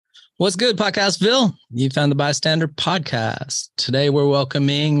What's good, Podcastville? You found the Bystander podcast. Today we're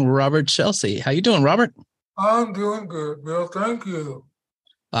welcoming Robert Chelsea. How you doing, Robert? I'm doing good, Bill. Thank you.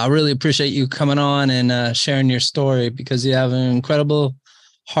 I really appreciate you coming on and sharing your story because you have an incredible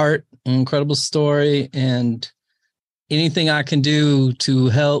heart, an incredible story, and anything I can do to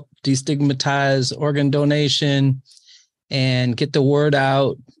help destigmatize organ donation and get the word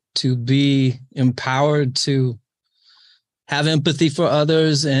out to be empowered to have empathy for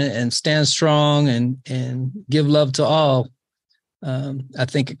others and stand strong and give love to all. I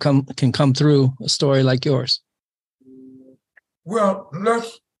think it can come through a story like yours. Well,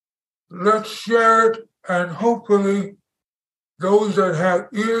 let's share it, and hopefully those that have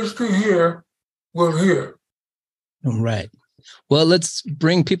ears to hear will hear. All right. Well, let's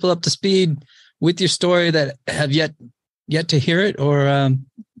bring people up to speed with your story that have yet to hear it or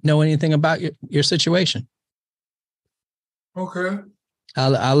know anything about your situation. Okay.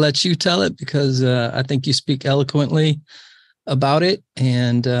 I'll let you tell it because I think you speak eloquently about it,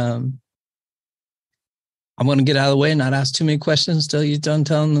 and I'm going to get out of the way and not ask too many questions till you're done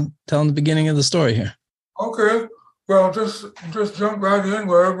telling the beginning of the story here. Okay. Well, just jump right in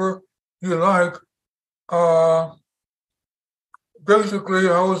wherever you like. Basically,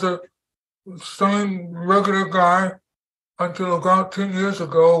 I was a same regular guy until about 10 years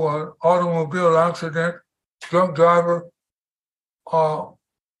ago, an automobile accident, drunk driver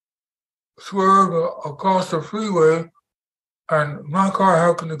swerved across the freeway, and my car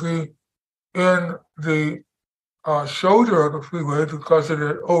happened to be in the shoulder of the freeway because it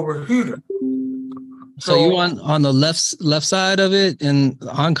had overheated. So you on the left side of it, and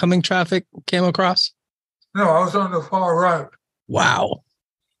oncoming traffic came across? No, I was on the far right. Wow.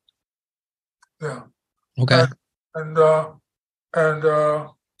 Yeah. Okay. And so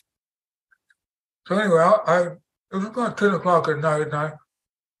anyway, it was about 10 o'clock at night, and I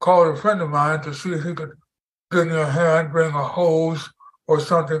called a friend of mine to see if he could get me a hand, bring a hose or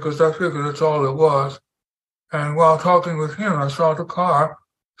something, because I figured that's all it was. And while talking with him, I saw the car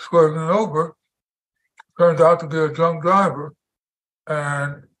swerving over. Turned out to be a drunk driver.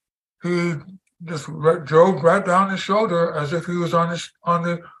 And he just drove right down the shoulder as if he was on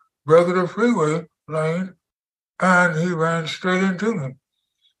the regular freeway lane, and he ran straight into me.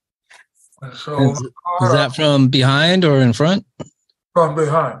 And so is that from behind or in front? From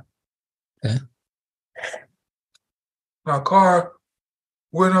behind. Okay. My car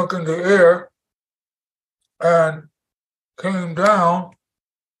went up in the air and came down,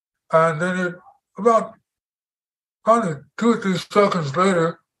 and then it about probably 2 or 3 seconds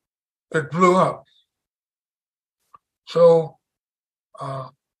later, it blew up. So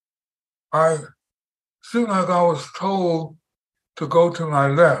I seemed like I was told to go to my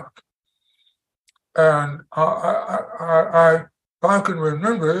left. And if I can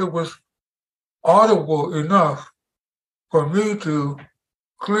remember, it was audible enough for me to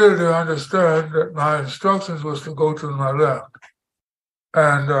clearly understand that my instructions was to go to my left.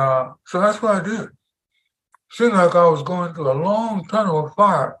 And so that's what I did. Seemed like I was going through a long tunnel of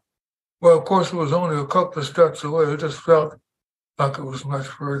fire. Well, of course, it was only a couple of steps away. It just felt like it was much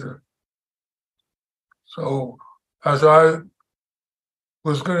further. So as I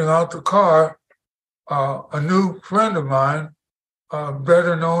was getting out the car, a new friend of mine,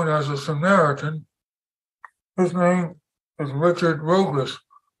 better known as a Samaritan, his name is Richard Robles.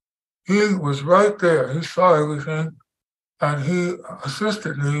 He was right there. He saw everything, and he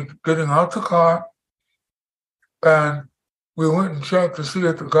assisted me getting out the car. And we went and checked to see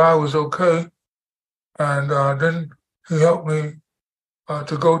if the guy was okay. And then he helped me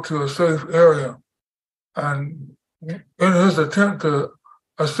to go to a safe area. And in his attempt to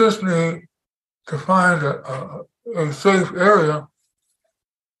assist me to find a safe area,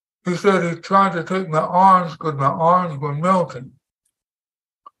 he said he tried to take my arms, but my arms were melting.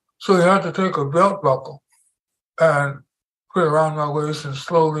 So he had to take a belt buckle and put it around my waist and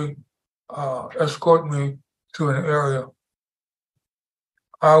slowly escort me to an area.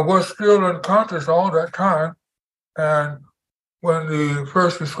 I was still unconscious all that time, and when the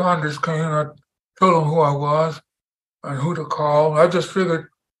first responders came, I told them who I was and who to call. I just figured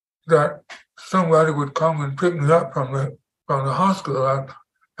that somebody would come and pick me up from the hospital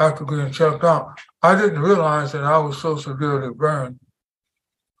after being checked out. I didn't realize that I was so severely burned.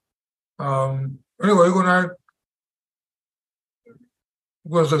 Anyway, when I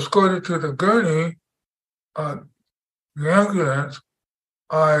was escorted to the gurney, the ambulance,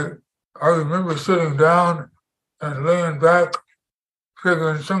 I remember sitting down and laying back,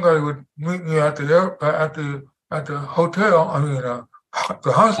 figuring somebody would meet me at the hotel. I mean,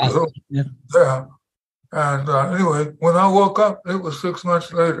 the hospital. Yeah. And anyway, when I woke up, it was 6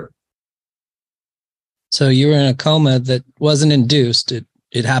 months later. So you were in a coma that wasn't induced. It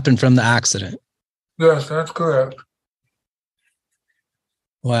happened from the accident. Yes, that's correct.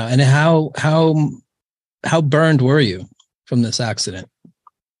 Wow. And how burned were you from this accident?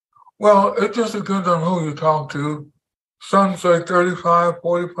 Well, it just depends on who you talk to. Some say 35,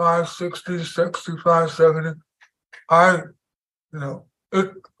 45, 60, 65, 70.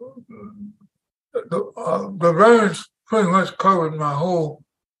 It the burns pretty much covered my whole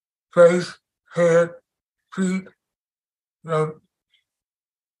face, head, feet, you know,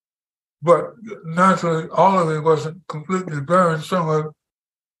 but naturally all of it wasn't completely burned. Some of it,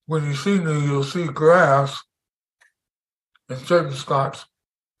 when you see me, you'll see grafts in certain spots.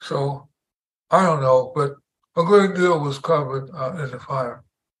 So I don't know, but a great deal was covered in the fire.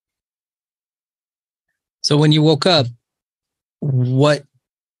 So when you woke up, what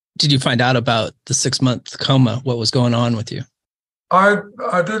did you find out about the 6-month coma? What was going on with you? I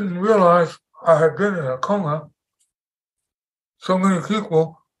didn't realize I had been in a coma. So many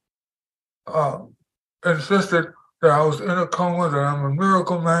people insisted that I was in a coma, that I'm a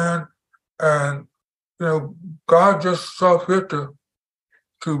miracle man, and God just saw fit to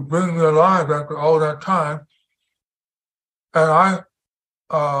bring me alive after all that time. And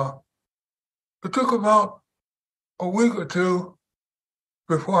it took about a week or two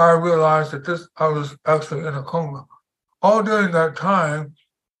before I realized that I was actually in a coma. All during that time,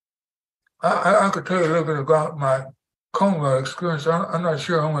 I could tell you a little bit about my coma experience. I'm not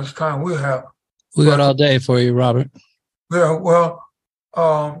sure how much time we have. We got all day for you, Robert. Yeah, well,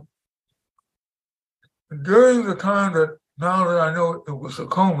 during the time that, now that I know it was a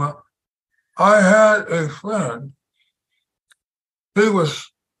coma, I had a friend. He was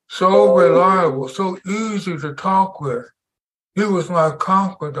so reliable, so easy to talk with. He was my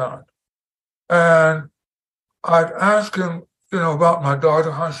confidant. And I'd ask him, about my daughter,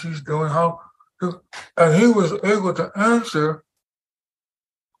 how she's doing, and he was able to answer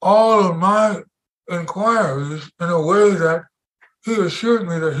all of my inquiries in a way that he assured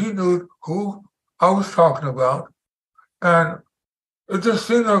me that he knew who I was talking about. And it just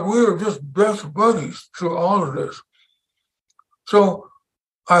seemed like we were just best buddies through all of this. So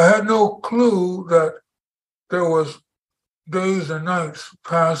I had no clue that there was days and nights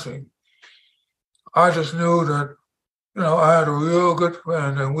passing. I just knew that, I had a real good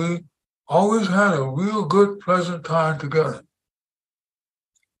friend, and we always had a real good, pleasant time together.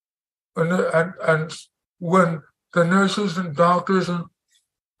 And when the nurses and doctors and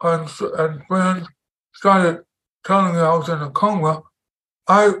friends started telling me I was in a coma,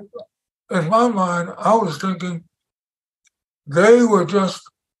 in my mind, I was thinking they were just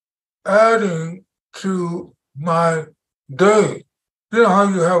adding to my day. You know how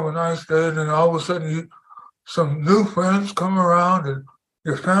you have a nice day and then all of a sudden some new friends come around and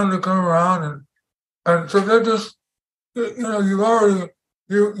your family come around and so they're just, you're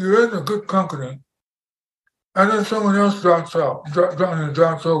in a good company. And then someone else drops over. And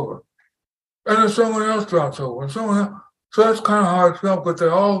then someone else drops over. And someone else. So that's kind of how I felt. But they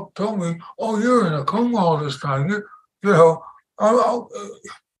all told me, "Oh, you're in a coma all this time."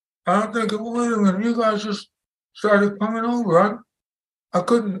 I'm thinking, well, wait a minute, you guys just started coming over. I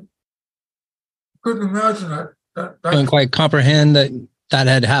couldn't imagine that. Couldn't quite comprehend that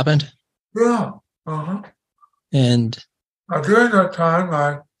had happened. Yeah. Uh-huh. And during that time,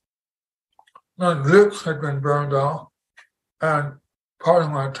 my lips had been burned off, and part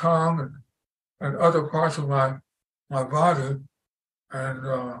of my tongue and other parts of my body, and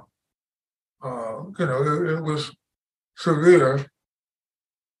it was severe.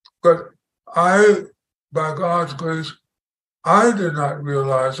 But by God's grace, I did not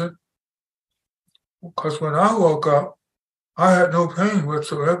realize it, because when I woke up, I had no pain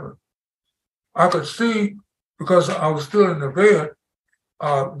whatsoever. I could see, because I was still in the bed,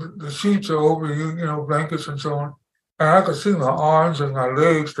 the sheets are over you, blankets and so on, and I could see my arms and my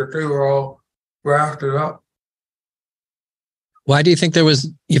legs, that they were all grafted up. Why do you think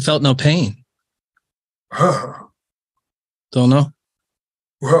you felt no pain? Don't know.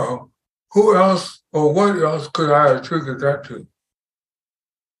 Well, who else or what else could I attribute that to?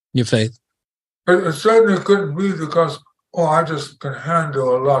 Your faith. It certainly couldn't be because, I just can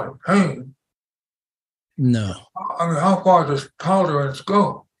handle a lot of pain. No. I mean, how far does tolerance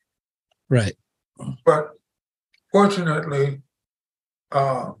go? Right. But fortunately,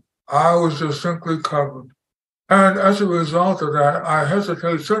 I was just simply covered. And as a result of that, I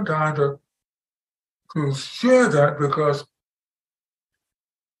hesitate sometimes to share that because,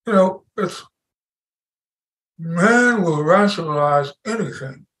 it's man will rationalize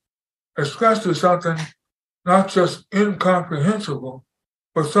anything, especially something not just incomprehensible,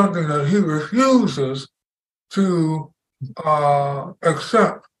 but something that he refuses to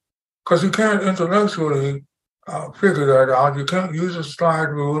accept, because you can't intellectually figure that out. You can't use a slide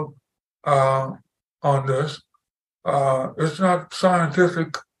rule on this. It's not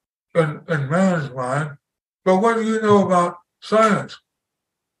scientific in man's mind. But what do you know about science?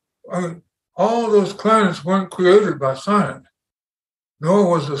 I mean, all those planets weren't created by science, nor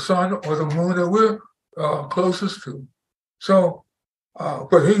was the sun or the moon that we're closest to. So,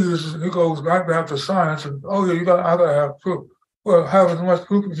 but he goes right back to science and, oh yeah, I gotta have proof. Well, have as much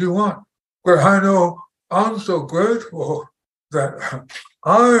proof as you want. But I know I'm so grateful that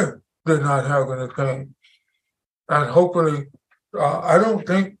I did not have any pain. And hopefully, I don't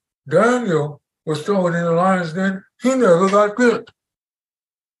think Daniel was thrown in the lion's den. He never got bit.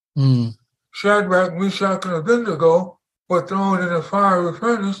 Shadrach, Meshach, and Abednego were thrown in a fiery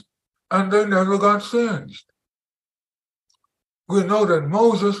furnace, and they never got singed. We know that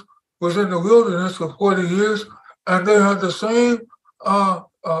Moses was in the wilderness for 40 years, and they had the same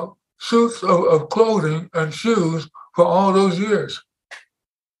suits of clothing and shoes for all those years.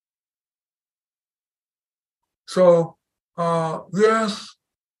 So, yes,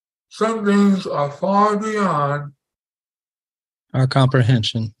 some things are far beyond our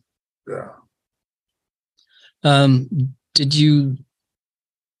comprehension. Yeah. Did you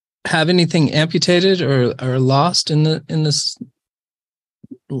have anything amputated or lost in this?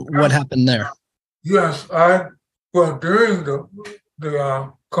 What happened there? Yes, during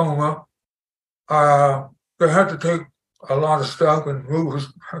the coma, they had to take a lot of stuff and move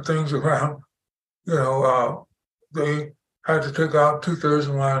things around. You know, they had to take out 2/3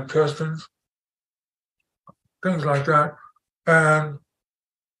 of my intestines, things like that. And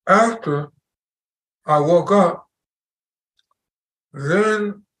after I woke up,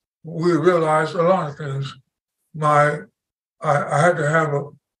 then we realized a lot of things. I had to have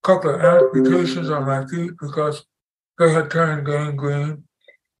a couple of amputations on my feet because they had turned gangrene.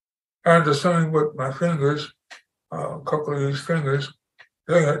 And the same with my fingers, a couple of these fingers.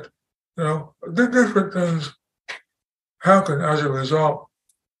 They had, the different things happened as a result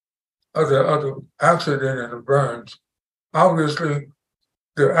of the accident and the burns. Obviously,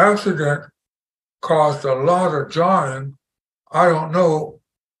 the accident caused a lot of jarring. I don't know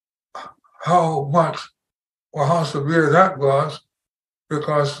how much or how severe that was,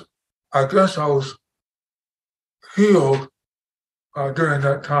 because I guess I was healed during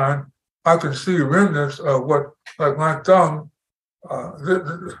that time. I can see remnants of what, like my thumb,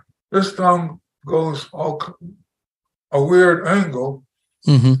 this thumb goes a weird angle.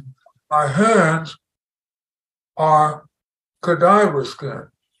 Mm-hmm. My hands are cadaver skin.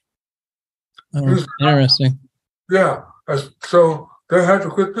 Oh, interesting. Yeah. So they had to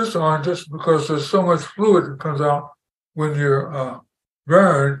put this on just because there's so much fluid that comes out when you're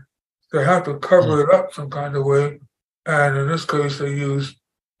burned. They have to cover it up some kind of way. And in this case, they used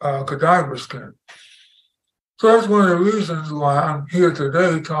cadaver skin. So that's one of the reasons why I'm here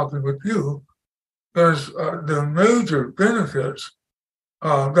today talking with you. There's the major benefits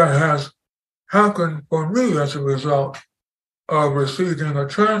that has happened for me as a result of receiving a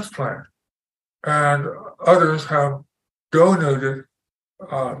transplant. And others have donated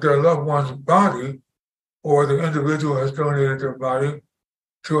their loved one's body, or the individual has donated their body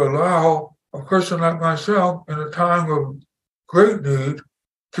to allow a person like myself in a time of great need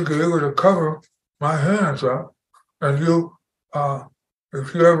to be able to cover my hands up. And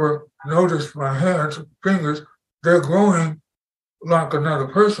if you ever notice my hands, fingers, they're growing like another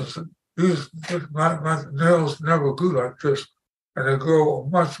person's. My nails never grew like this, and they grow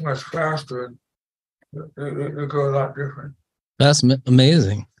much, much faster, and they grow a lot different. That's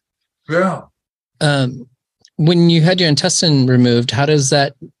amazing. Yeah. When you had your intestine removed, how does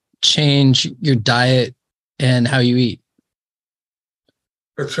that change your diet and how you eat?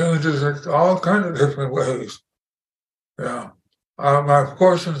 It changes in all kinds of different ways. Yeah. My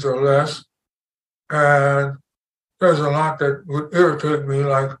portions are less, and there's a lot that would irritate me,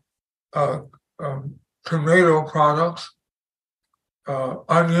 like tomato products,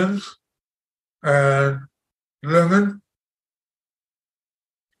 onions, and lemon.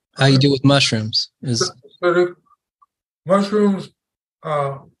 How you do with mushrooms? Mushrooms,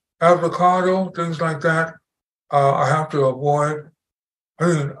 avocado, things like that, I have to avoid. I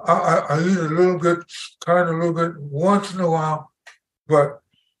mean, I eat a little bit once in a while, but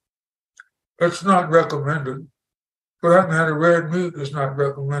it's not recommended. For that matter, red meat is not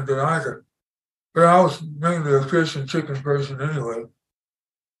recommended either. But I was mainly a fish and chicken person anyway.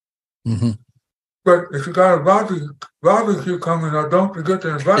 Mm-hmm. But if you got a barbecue coming up, don't forget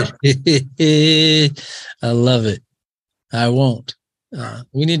to invite me. I love it. I won't.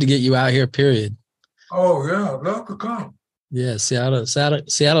 We need to get you out here, period. Oh, yeah, I'd love to come. Yeah,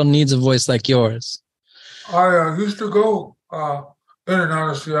 Seattle needs a voice like yours. I used to go in and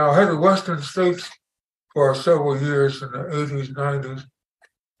out of Seattle. I had the Western States for several years in the 80s, 90s.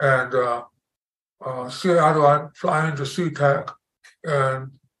 And Seattle, I'd fly into SeaTac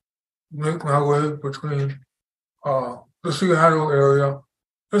and make my way between the Seattle area.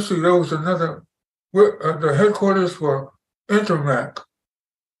 Let's see, there was another, the headquarters for Intermac.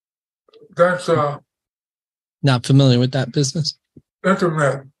 That's Not familiar with that business.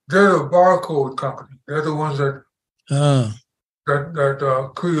 Intermac. They're the barcode company. They're the ones that Oh,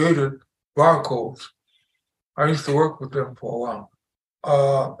 created barcodes. I used to work with them for a while.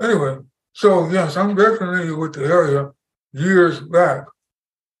 Anyway, so yes, I'm very familiar with the area years back,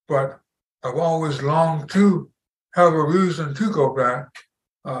 but I've always longed to have a reason to go back.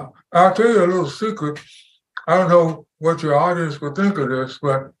 I'll tell you a little secret. I don't know what your audience would think of this,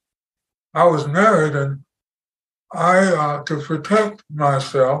 but I was married, and I, to protect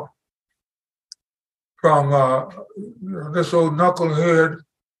myself from this old knucklehead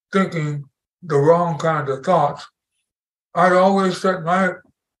thinking the wrong kind of thoughts, I'd always set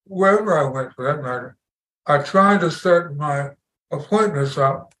wherever I went for that matter, I tried to set my appointments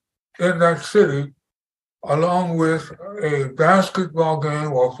up in that city along with a basketball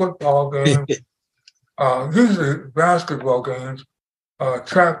game or football game, usually basketball games,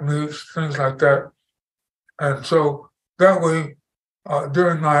 track meets, things like that. And so that way,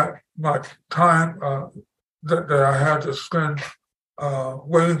 during my time that I had to spend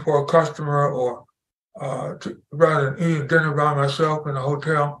waiting for a customer or rather than eating dinner by myself in a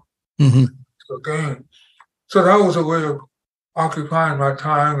hotel, the game. So that was a way of occupying my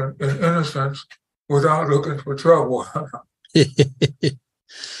time in innocence without looking for trouble.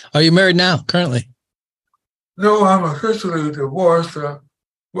 Are you married now, currently? No, I'm officially divorced.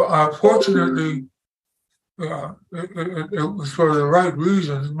 Fortunately, it was for the right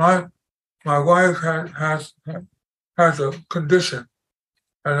reasons. My wife has a condition,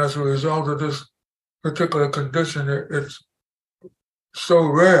 and as a result of this particular condition, it's so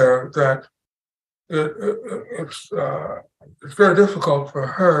rare that it's very difficult for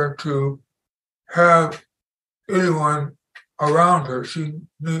her to have anyone around her. She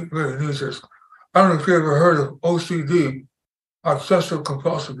really needs this. I don't know if you ever heard of OCD, obsessive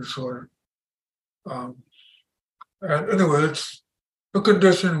compulsive disorder. And anyway, it's a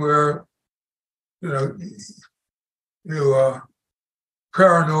condition where you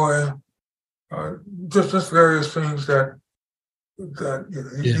paranoia, just various things that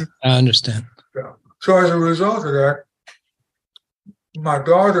I understand. Yeah. So as a result of that, my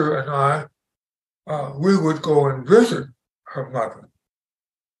daughter and I, we would go and visit her mother.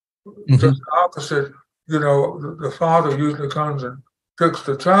 Just the opposite, the father usually comes and picks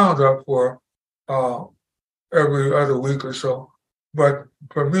the child up for every other week or so. But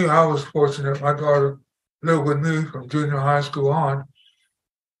for me, I was fortunate. My daughter lived with me from junior high school on.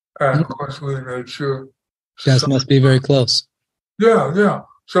 And of course, we made sure. You guys must be very close. Yeah.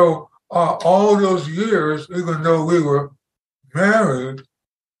 So all those years, even though we were married,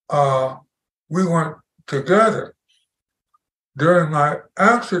 we weren't together. During my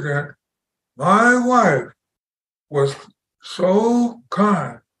accident, my wife was so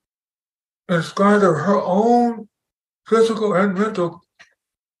kind. In spite of her own physical and mental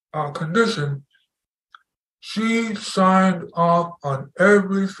condition, she signed off on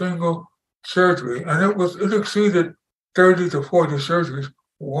every single surgery, and it exceeded 30 to 40 surgeries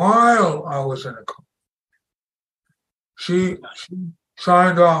while I was in a coma. She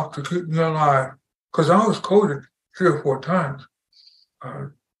signed off to keep me alive because I was coded 3 or 4 times.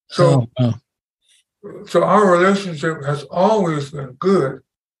 So our relationship has always been good.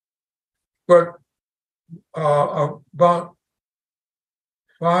 But about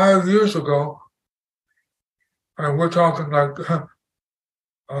 5 years ago, and we're talking like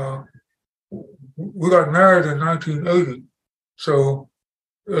we got married in 1980. So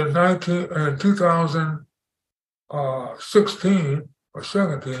in 2016 or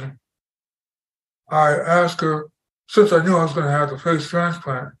 17, I asked her, since I knew I was going to have the face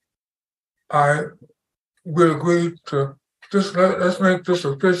transplant, we agreed to just let's make this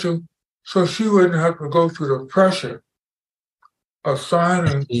official so she wouldn't have to go through the pressure of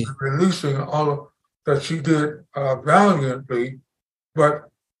signing and releasing all of that she did valiantly, but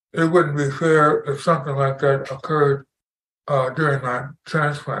it wouldn't be fair if something like that occurred during my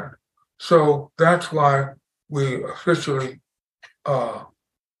transplant. So that's why we officially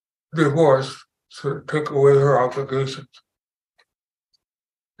divorced to take away her obligations.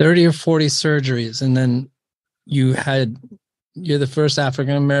 30 or 40 surgeries, and then you had you're the first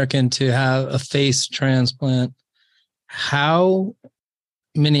African American to have a face transplant. How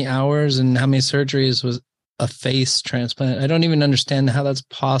many hours and how many surgeries was a face transplant? I don't even understand how that's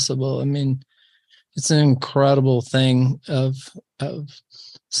possible. I mean, it's an incredible thing of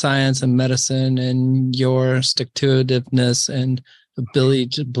science and medicine and your stick-to-itiveness and ability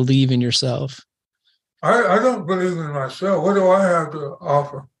to believe in yourself. I don't believe in myself. What do I have to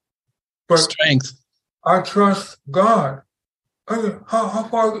offer? But strength. I trust God. I mean, how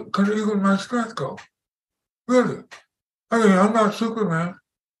far can even my strength go? Really? I mean, I'm not Superman.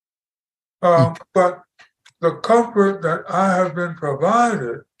 But the comfort that I have been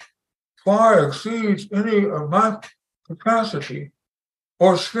provided far exceeds any of my capacity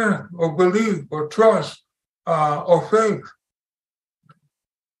or strength or belief or trust or faith.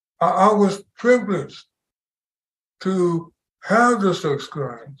 I was privileged to have this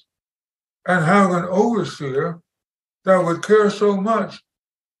experience and have an overseer that would care so much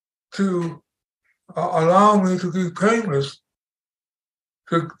to allow me to be painless,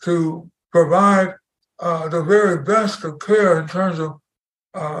 to provide the very best of care in terms of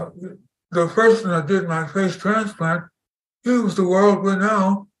the person that did my face transplant. He was the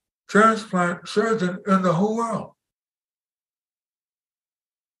world-renowned transplant surgeon in the whole world.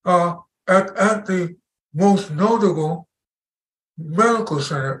 At the most notable medical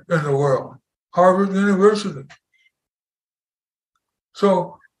center in the world, Harvard University.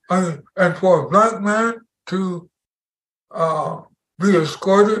 So, I mean, and for a Black man to be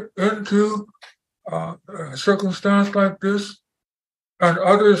escorted into a circumstance like this, and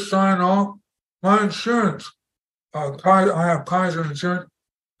others sign off, my insurance, I have Kaiser insurance.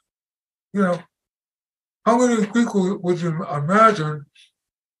 You know, how many people would you imagine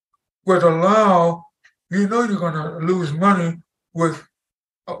would allow, you're going to lose money with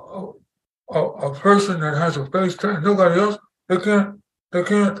a person that has a face transplant. Nobody else, they can't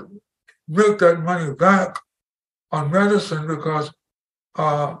make that money back on medicine because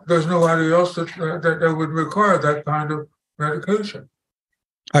there's nobody else that would require that kind of medication.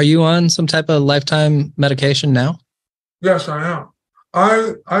 Are you on some type of lifetime medication now? Yes, I am.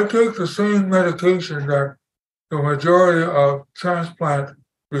 I take the same medication that the majority of transplant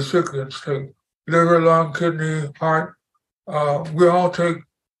recipients take: liver, lung, kidney, heart. We all take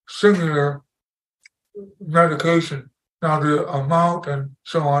similar medication. Now, the amount and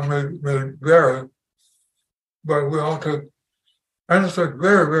so on may vary, but we all take, and it's like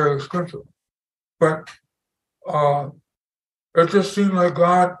very, very expensive. But it just seemed like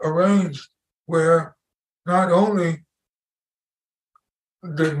God arranged where not only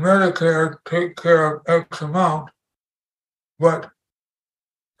did Medicare take care of X amount, but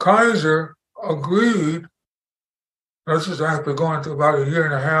Kaiser agreed. This is after going through about a year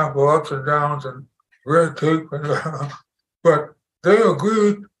and a half of ups and downs and red tape, but they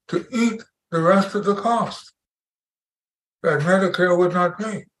agreed to eat the rest of the cost that Medicare would not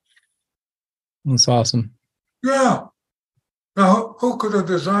pay. That's awesome. Yeah. Now, who could have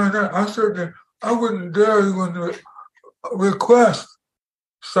designed that? I wouldn't dare even request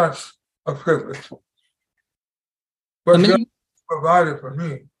such a privilege. But God provided for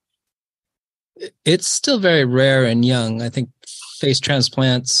me. It's still very rare and young. I think face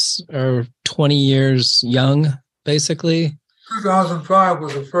transplants are 20 years young, basically. 2005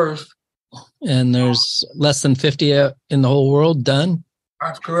 was the first. And there's less than 50 in the whole world done?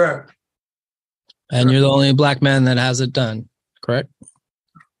 That's correct. And you're the only Black man that has it done, correct?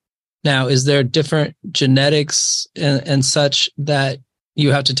 Now, is there different genetics and such that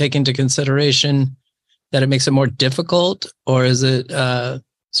you have to take into consideration that it makes it more difficult, or is it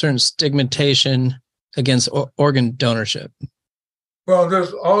certain stigmatization against organ donorship? Well,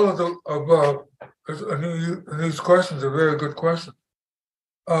 there's all of the above. These questions are very good questions.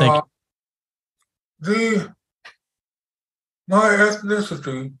 Thank you. My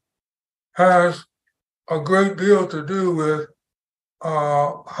ethnicity has a great deal to do with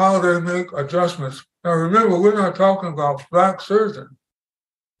how they make adjustments. Now, remember, we're not talking about Black surgeons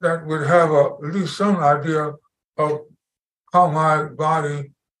that would have at least some idea of how my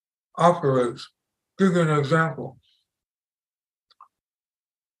body operates. Give you an example.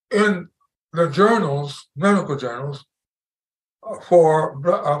 In the journals, medical journals,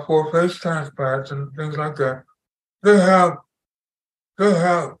 for face transplants and things like that, they have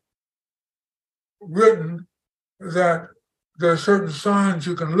written that there are certain signs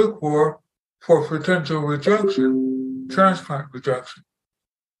you can look for potential rejection, transplant rejection.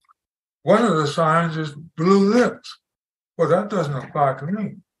 One of the signs is blue lips. Well, that doesn't apply to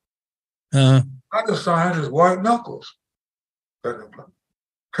me. Another sign is white knuckles. Doesn't apply.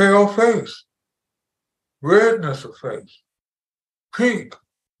 Pale face, redness of face, pink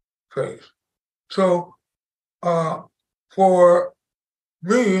face. So for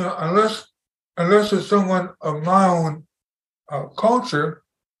me, unless it's someone of my own culture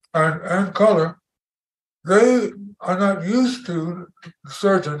and color, they are not used to,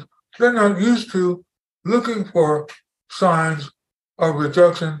 surgeons, they're not used to looking for signs of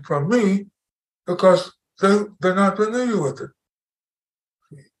rejection from me because they're not familiar with it.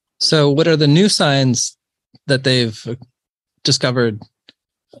 So what are the new signs that they've discovered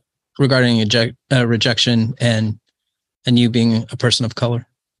regarding rejection and you being a person of color?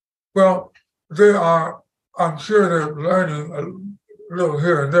 Well, I'm sure they're learning a little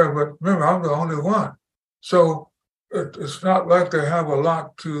here and there, but remember, I'm the only one. So it's not like they have a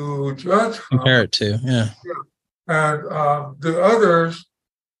lot to judge from. Compare it to, yeah. And the others,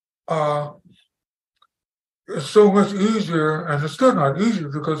 it's so much easier, and it's still not easy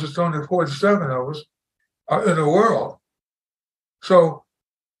because it's only 47 of us in the world. So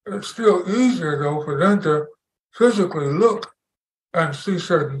it's still easier, though, for them to physically look and see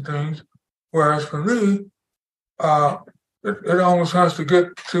certain things, whereas for me, it almost has to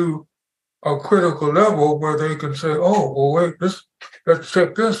get to a critical level where they can say, "Oh, well, wait, let's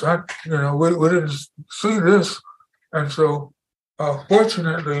check this. We didn't see this," and so,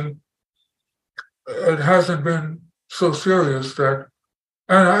 fortunately, it hasn't been so serious that.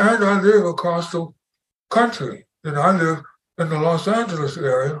 And I live across the country. I live in the Los Angeles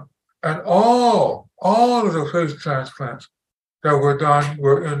area, and all of the face transplants that were done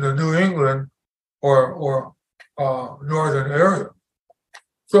were in the New England or northern area.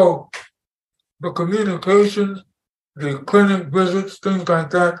 So the communications, the clinic visits, things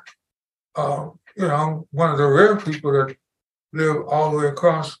like that, I'm one of the rare people that live all the way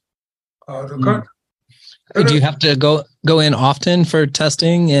across the country. Do you have to go in often for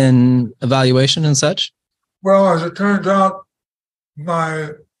testing and evaluation and such? Well, as it turns out,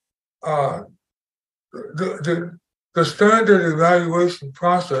 my the standard evaluation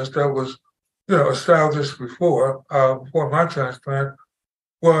process that was established before my transplant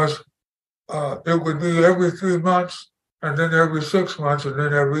was it would be every 3 months and then every 6 months and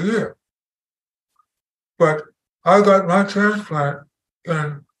then every year. But I got my transplant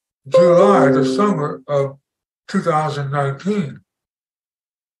in July, the summer of 2019.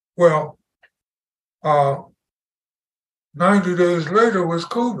 Well, 90 days later was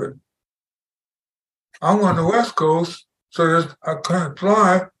COVID. I'm on the West Coast, so I can't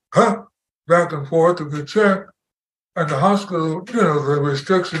fly back and forth to get checked. And the hospital, the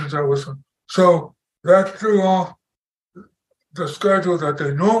restrictions that was. So that threw off the schedule that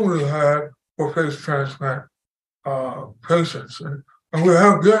they normally had for face transplant patients. And we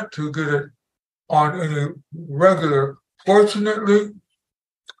have yet to get it on any regular. Fortunately,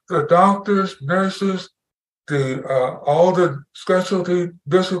 the doctors, nurses, all the specialty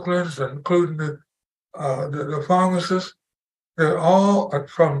disciplines, including the pharmacists, they all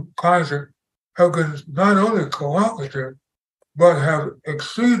from Kaiser have been not only cooperative, but have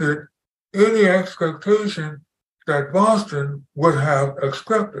exceeded any expectation that Boston would have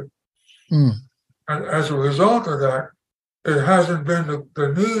expected. And as a result of that, it hasn't been the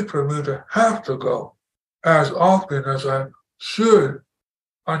need for me to have to go as often as I should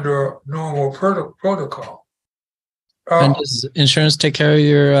under normal protocol. And does insurance take care of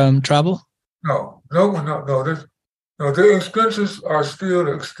your travel? No. The expenses are still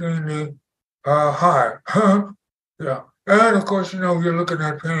extremely high. Yeah. And of course, you're looking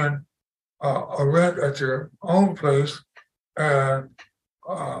at paying a rent at your own place and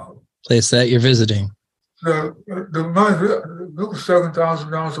place that you're visiting. The month it was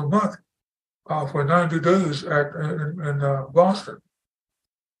 $7,000 a month for 90 days in Boston.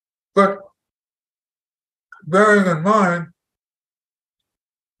 But bearing in mind,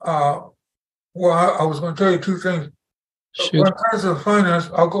 I was going to tell you two things. Shoot. In terms of finance,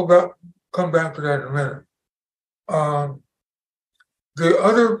 I'll come back to that in a minute. The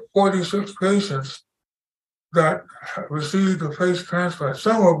other 46 patients that received a face transplant,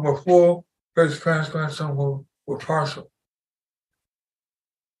 some of them were full face transplants, some were partial.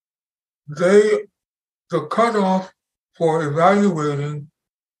 The cutoff for evaluating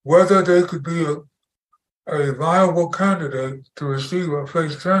whether they could be a viable candidate to receive a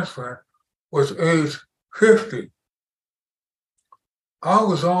face transplant was age 50. I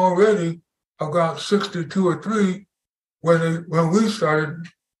was already about 62 or 3 when we started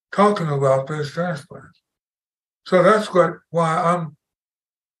talking about face transplants. So that's why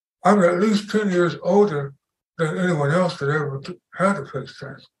I'm at least 10 years older than anyone else that ever had a face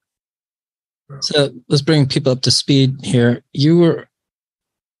transplant. So let's bring people up to speed here. You were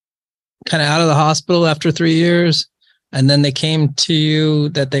kind of out of the hospital after 3 years. And then they came to you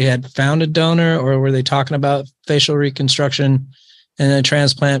that they had found a donor, or were they talking about facial reconstruction and a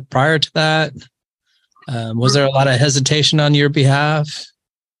transplant prior to that? Was there a lot of hesitation on your behalf?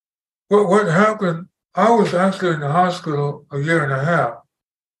 Well, what happened, I was actually in the hospital a year and a half.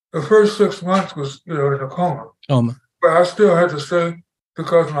 The first 6 months was, in a coma. But I still had to stay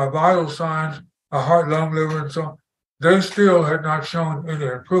because my vital signs, my heart, lung, liver, and so on, they still had not shown any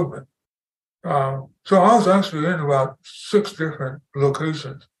improvement. So I was actually in about 6 different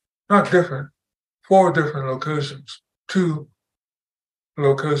locations, not different, 4 different locations, 2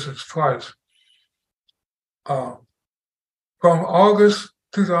 locations twice. From August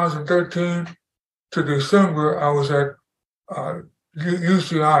 2013 to December, I was at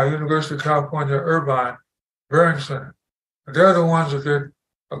UCI, University of California, Irvine, Burn Center. They're the ones that did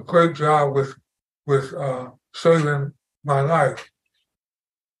a great job with saving my life.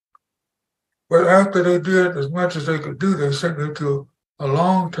 But after they did as much as they could do, they sent me to a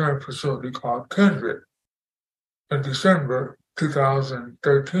long-term facility called Kindred in December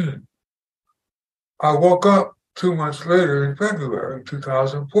 2013. I woke up 2 months later in February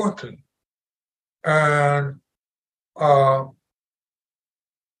 2014. And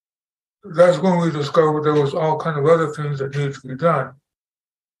that's when we discovered there was all kind of other things that needed to be done,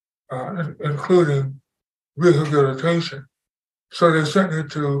 including rehabilitation. So they sent me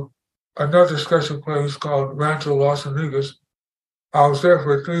to another special place called Rancho Los Amigos. I was there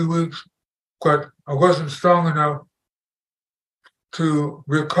for 3 weeks, but I wasn't strong enough to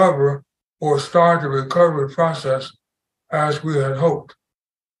recover or start the recovery process as we had hoped.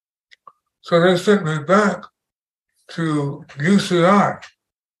 So they sent me back to UCI,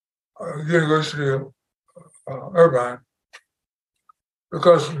 University of Irvine,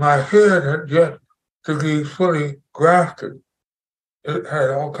 because my head had yet to be fully grafted. It had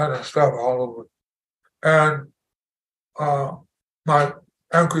all kind of stuff all over it. And my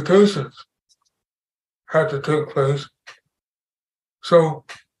amputations had to take place. So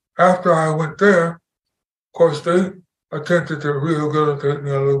after I went there, of course, they attempted to rehabilitate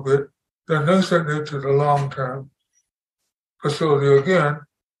me a little bit. Then they sent me to the long-term facility again,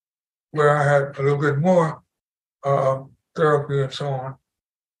 where I had a little bit more therapy and so on.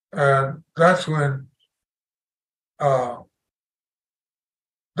 And that's when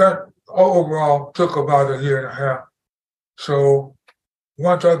that overall took about a year and a half. So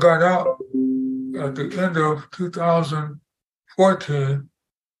once I got out at the end of 2014,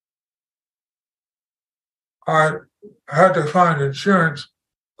 I had to find insurance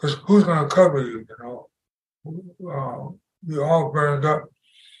because who's going to cover you, you're all burned up.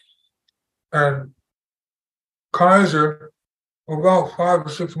 And Kaiser, about 5 or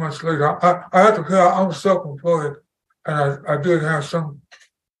 6 months later, I had to pay out. I was self-employed, and I did have some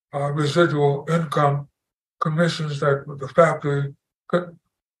residual income commissions that the factory could.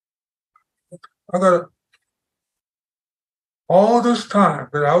 I got all this time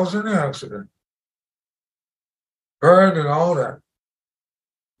that I was in the accident, burned and all that.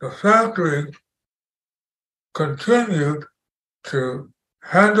 The factory continued to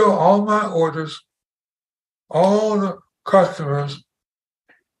handle all my orders, all the customers,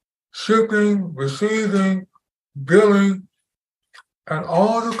 shipping, receiving, billing, and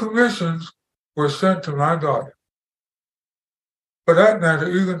all the commissions were sent to my daughter. For that matter,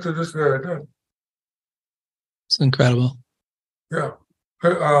 even to this very day. It's incredible. Yeah.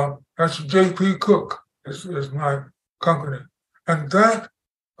 That's J.P. Cook is my company. And that,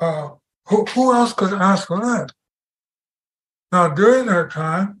 who else could ask for that? Now, during that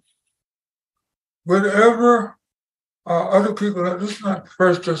time, whenever other people, this is not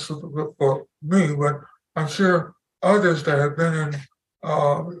first just for me, but I'm sure others that have been in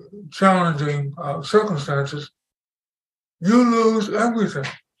challenging circumstances, you lose everything.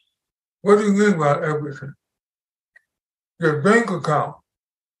 What do you mean by everything? Your bank account,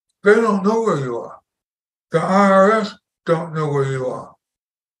 they don't know where you are. The IRS don't know where you are.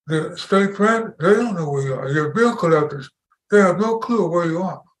 The state bank, they don't know where you are. Your bill collectors, they have no clue where you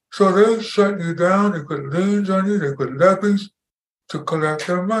are. So they shut you down, they put liens on you, they put levies to collect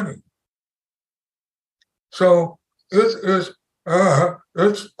their money. So it's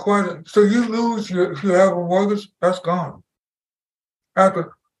quite so you lose if you have a mortgage, that's gone.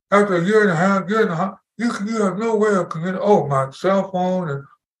 After a year and a half, you have no way of communicating. Oh, my cell phone and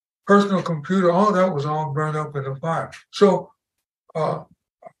personal computer, all that was all burned up in the fire. So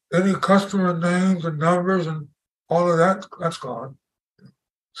any customer names and numbers and all of that, that's gone.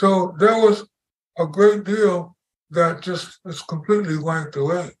 So there was a great deal that just is completely wiped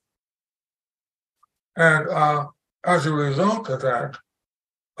away. And as a result of that,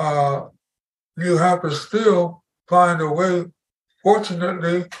 you have to still find a way.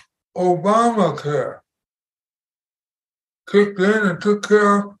 Fortunately, Obamacare kicked in and took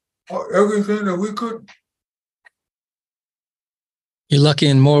care of everything that we could. You're lucky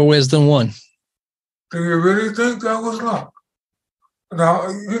in more ways than one. Do you really think that was luck? Now,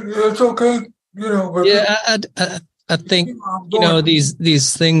 it's okay, but yeah, I think,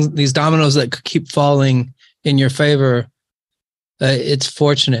 these things, these dominoes that keep falling in your favor, it's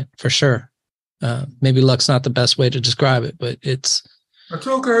fortunate for sure. Maybe luck's not the best way to describe it, but it's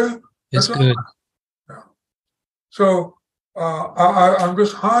okay. It's good. Yeah. So I'm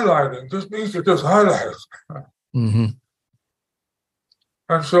just highlighting. This needs to just highlight. Mm-hmm.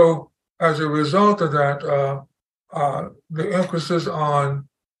 And so, as a result of that, the emphasis on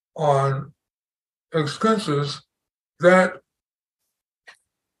expenses, that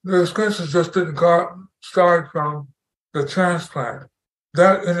the expenses just didn't start from the transplant.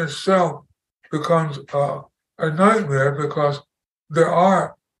 That in itself becomes a nightmare because there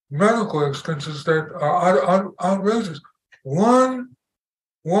are medical expenses that are outrageous. One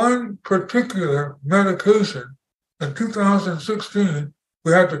particular medication in 2016,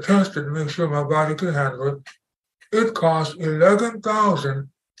 we had to test it to make sure my body could handle it. It cost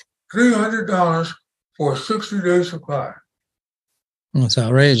 $11,300 for a 60-day supply. That's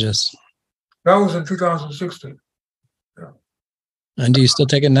outrageous. That was in 2016. Yeah. And do you still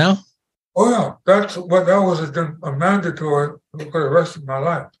take it now? Oh yeah, that was a mandatory for the rest of my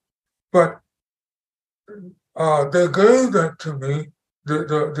life. But they gave that to me,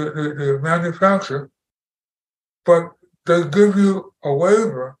 the manufacturer, but they give you a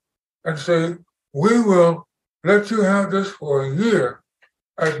waiver and say, we will let you have this for a year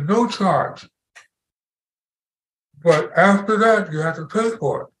at no charge. But after that, you have to pay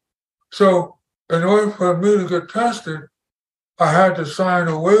for it. So in order for me to get tested, I had to sign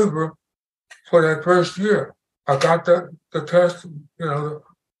a waiver for that first year. I got the test, the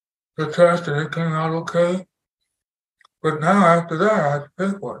test, and it came out okay. But now after that, I have to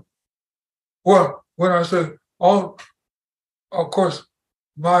pay for it. Well, when I say all, of course,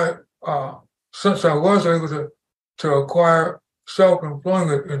 since I was able to acquire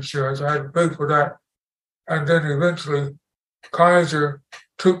self-employment insurance, I had to pay for that. And then eventually, Kaiser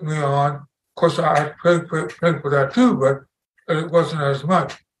took me on. Of course, I paid for that too, but it wasn't as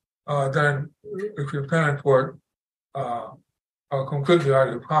much than if you're paying for it completely out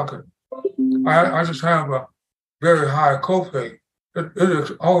of your pocket. I just have a very high copay.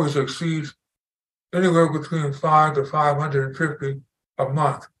 It always exceeds anywhere between $500 to $550 a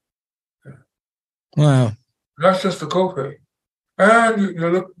month. Wow. That's just the copay. And you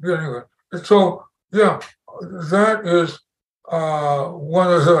look anyway. So yeah, that is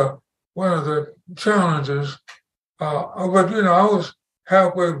one of the challenges. But I was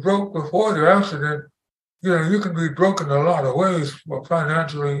halfway broke before the accident. You can be broke in a lot of ways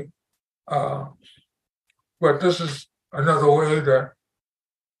financially, but this is another way that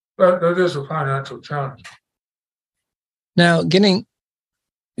is a financial challenge. Now, getting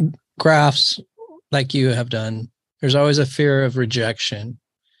grafts like you have done, there's always a fear of rejection.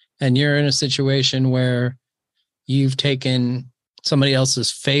 And you're in a situation where you've taken somebody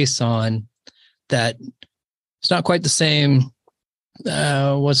else's face on that it's not quite the same,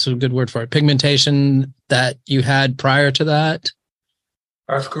 what's a good word for it, pigmentation that you had prior to that.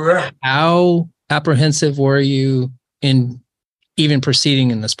 That's correct. How apprehensive were you in even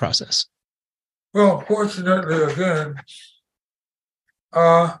proceeding in this process? Well, fortunately, again,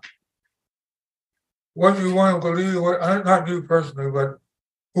 what you want to believe, not you personally, but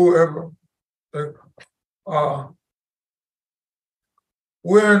whoever,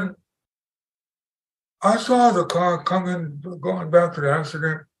 when I saw the car coming, going back to the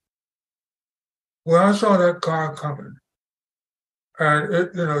accident, when I saw that car coming, and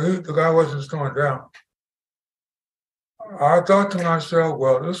the guy wasn't slowing down, I thought to myself,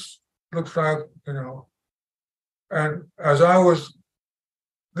 well, this looks like, and as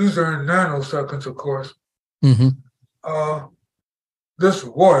these are in nanoseconds, of course, this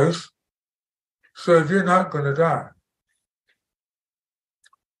voice said, you're not going to die.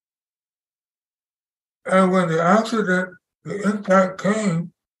 And when the accident, the impact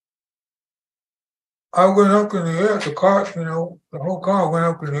came, I went up in the air. The car, the whole car went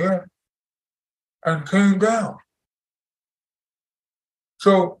up in the air and came down.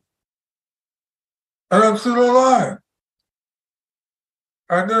 So, and I'm still alive.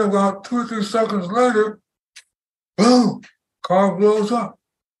 And then about 2 or 3 seconds later, boom, car blows up.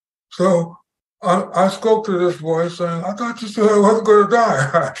 So I spoke to this voice saying, I thought you said I wasn't going to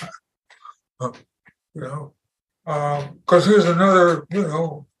die. Because here's another,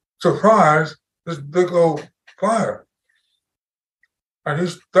 surprise. This big old fire. And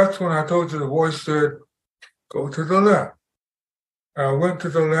that's when I told you the voice said, go to the left. And I went to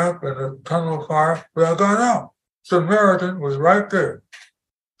the left and the tunnel of fire, but I got out. Samaritan was right there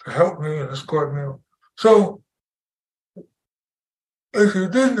to help me and escort me. So if you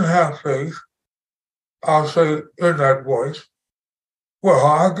didn't have faith, I'll say in that voice, well,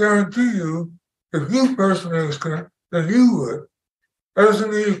 I guarantee you, if you personally experienced, then you would. That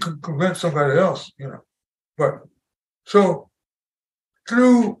doesn't mean you can convince somebody else, But so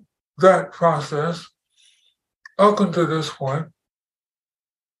through that process, up until this point,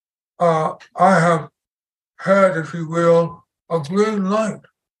 I have had, if you will, a green light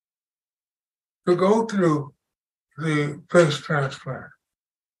to go through the face transplant.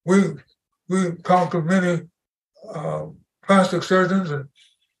 We talked to many plastic surgeons, and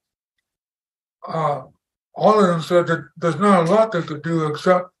all of them said that there's not a lot they could do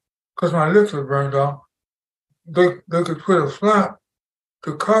except because my lips were burned off. They could put a flap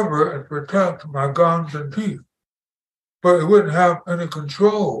to cover and protect my gums and teeth, but it wouldn't have any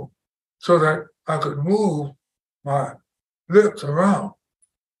control so that I could move my lips around.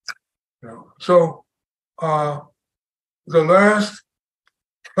 So the last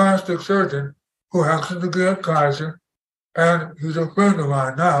plastic surgeon who happens to be at Kaiser, and he's a friend of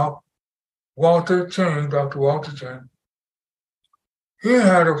mine now, Dr. Walter Chain, he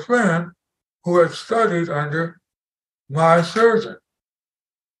had a friend who had studied under my surgeon.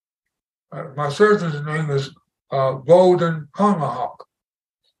 My surgeon's name is Bohdan Pomahac.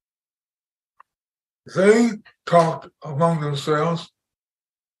 They talked among themselves,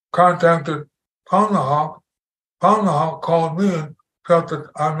 contacted Pomahac. Pomahac called me and felt that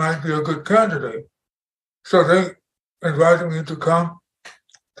I might be a good candidate. So they invited me to come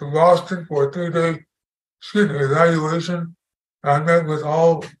to Boston for a 3-day evaluation. I met with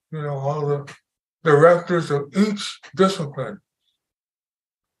all the directors of each discipline.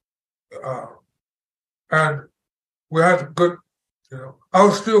 And we had a good, I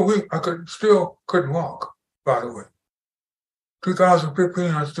was still weak. I couldn't walk, by the way.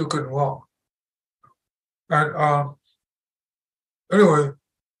 2015, I still couldn't walk. And anyway,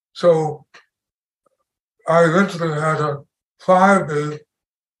 so I eventually had a 5-day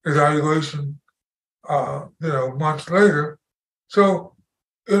evaluation, months later. So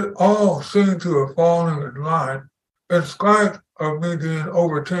it all seemed to have fallen in line, in spite of me being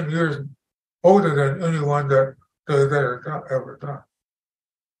over 10 years older than anyone that had ever done.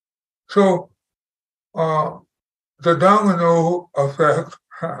 So the domino effect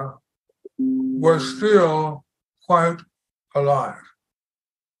was still quite alive.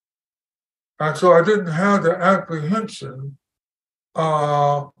 And so I didn't have the apprehension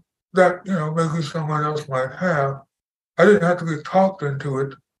that, maybe someone else might have. I didn't have to be talked into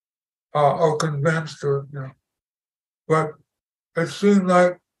it or convinced but it seemed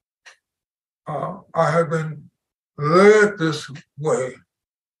like I had been led this way.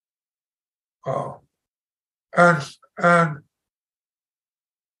 And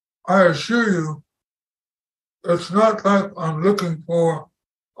I assure you, it's not like I'm looking for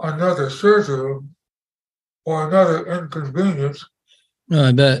another surgery or another inconvenience. No,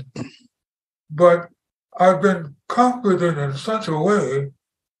 I bet. But I've been comforted in such a way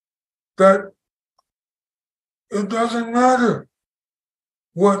that it doesn't matter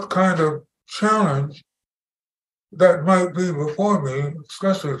what kind of challenge that might be before me,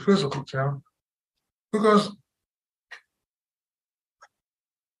 especially a physical challenge, because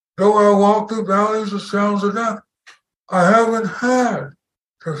though I walk through valleys of shadows of death, I haven't had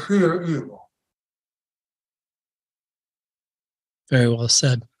to fear evil. Very well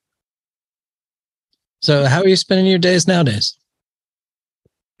said. So how are you spending your days nowadays?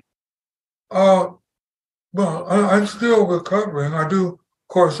 Well, I'm still recovering. I do, of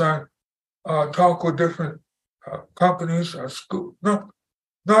course, I talk with different companies, not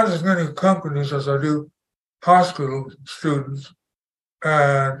as many companies as I do hospital students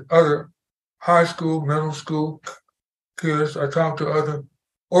and other high school, middle school kids. I talk to other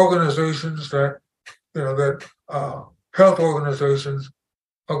organizations that health organizations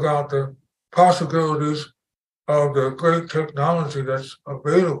about the possibilities of the great technology that's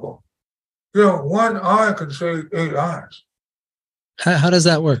available. One eye can save 8 eyes. How does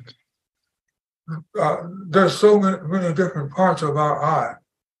that work? There's so many different parts of our eye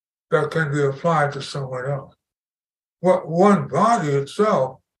that can be applied to someone else. One body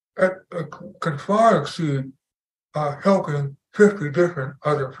itself can far exceed helping 50 different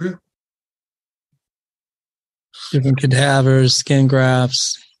other people. Different cadavers, skin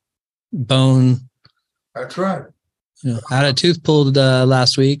grafts, bone. That's right. I had a tooth pulled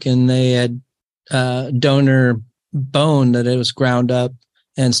last week, and they had donor bone, that it was ground up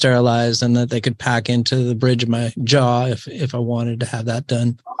and sterilized, and that they could pack into the bridge of my jaw if I wanted to have that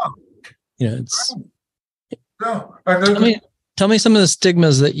done. It's No. Tell me some of the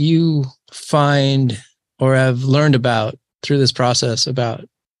stigmas that you find or have learned about through this process about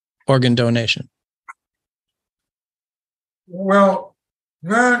organ donation. Well,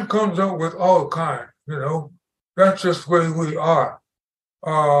 man comes up with all kinds, That's just the way we are.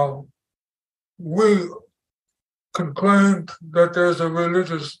 We can claim that there's a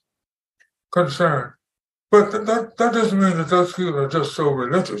religious concern, but that doesn't mean that those people are just so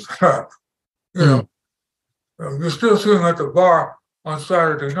religious. You're still sitting at the bar on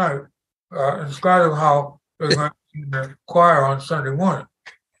Saturday night, in spite of how they might be in the choir on Sunday morning.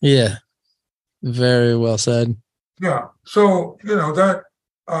 Yeah, very well said. Yeah, so that,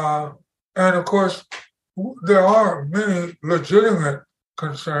 and of course, there are many legitimate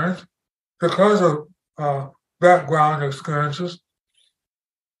concerns because of background experiences,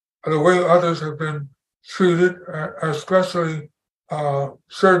 the way others have been treated, especially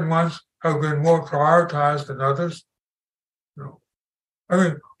certain ones have been more prioritized than others.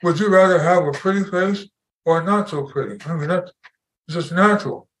 Would you rather have a pretty face or not so pretty? That's just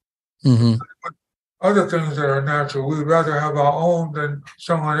natural. Mm-hmm. Other things that are natural, we'd rather have our own than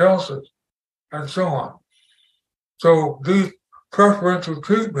someone else's, and so on. So these preferential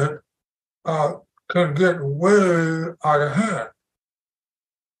treatment can get way out of hand.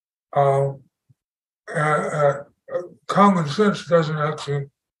 Common sense doesn't actually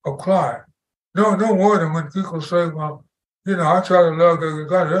apply. No more than when people say, well, I try to love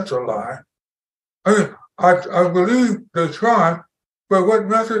everybody. That's a lie. I believe they try, but what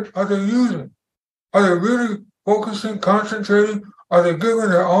method are they using? Are they really focusing, concentrating? Are they giving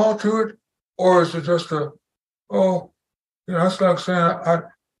their all to it? Or is it just it's like saying,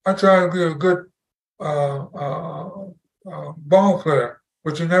 I try to be a good ball player,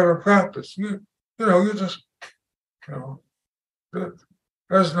 but you never practice. You just,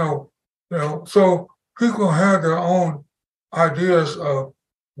 there's no, so people have their own ideas of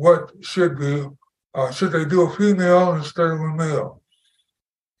what should be, should they do a female instead of a male?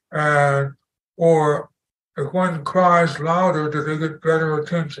 Or if one cries louder, do they get better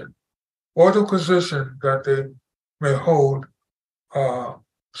attention? Or the position that they may hold.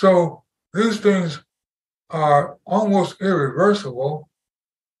 So these things are almost irreversible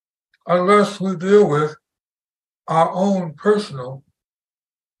unless we deal with our own personal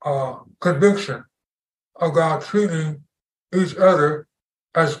conviction about treating each other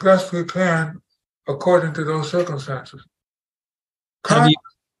as best we can according to those circumstances. Have you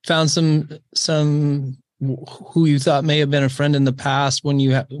found some who you thought may have been a friend in the past when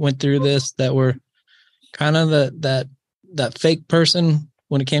you went through this that were kind of that fake person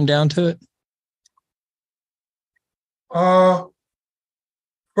when it came down to it?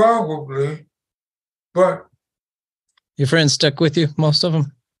 Probably, but your friends stuck with you, most of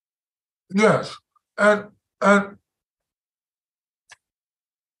them? Yes, and I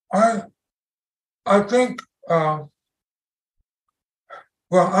think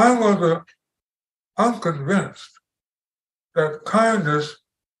I'm convinced that kindness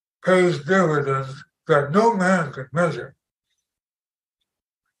pays dividends that no man can measure,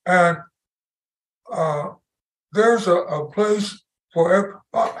 and there's a place for every.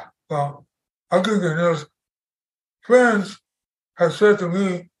 I'll give you this. Friends have said to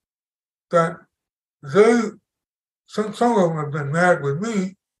me that some of them have been mad with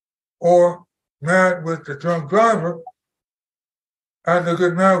me or mad with the drunk driver, and they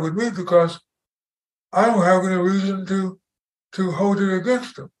get mad with me because I don't have any reason to hold it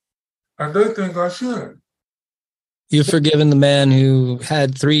against them, and they think I should. You've forgiven the man who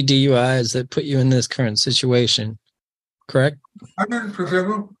had 3 DUIs that put you in this current situation, correct? I didn't forgive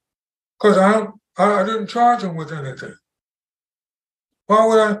him because I didn't charge him with anything. Why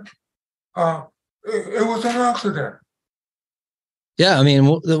would I? It was an accident. Yeah, I mean,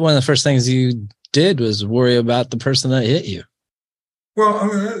 one of the first things you did was worry about the person that hit you. Well, I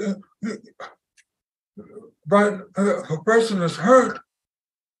mean, but if a person is hurt,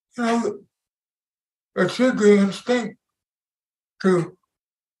 it should be instinct to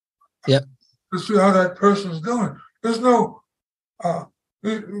see how that person's doing. There's no, how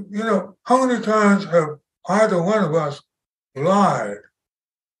many times have either one of us lied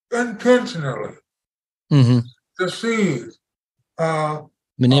intentionally, deceived,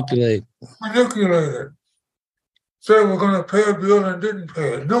 manipulated, said we're going to pay a bill and didn't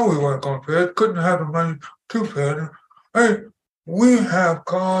pay it. No, we weren't going to pay it. Couldn't have the money to pay it. I mean, we have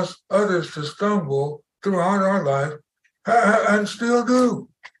caused others to stumble throughout our life and still do.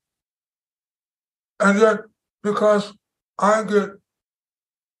 And yet, because I get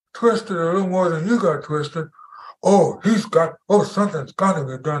twisted a little more than you got twisted, something's got to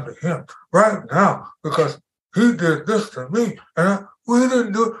be done to him right now because he did this to me. And we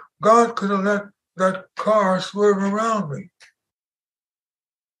didn't do it. God could have let that car swerve around me.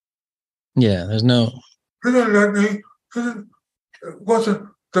 Yeah, there's no. He didn't let me, it wasn't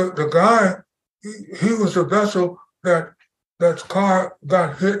the guy, he was the vessel that car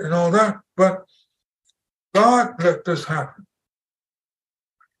got hit and all that, but God let this happen.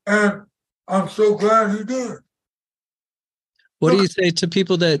 And I'm so glad he did. What do you say to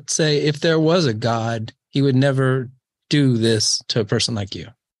people that say if there was a God, he would never do this to a person like you?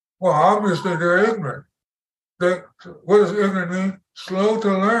 Well, obviously they're ignorant. What does ignorant mean? Slow to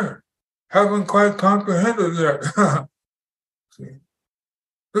learn. Haven't quite comprehended yet. See?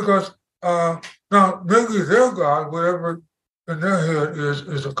 Because now maybe their God, whatever in their head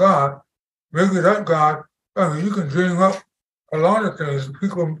is a God, maybe that God, you can dream up a lot of things.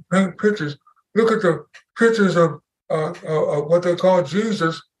 People paint pictures. Look at the pictures of what they call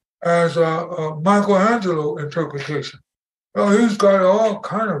Jesus as a Michelangelo interpretation. Oh, he's got all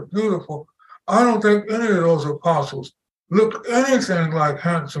kind of beautiful. I don't think any of those apostles looked anything like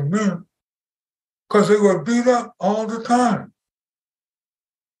handsome men because they were beat up all the time.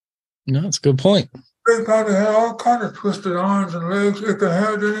 No, that's a good point. They probably had all kind of twisted arms and legs if they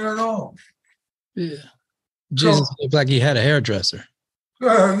had any at all. Yeah. Jesus looked like he had a hairdresser.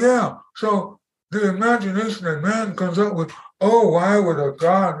 Yeah. So the imagination that man comes up with, why would a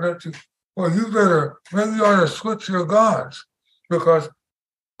God let you? Well, maybe you ought to switch your gods because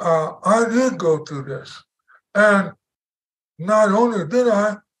I did go through this. And not only did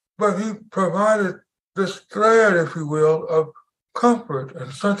I, but he provided this thread, if you will, of comfort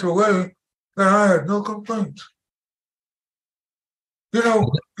in such a way that I had no complaints. You know,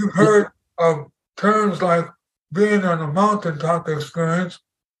 you've heard of terms like being on a mountaintop experience,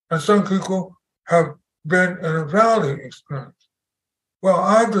 and some people have been in a valley experience. Well,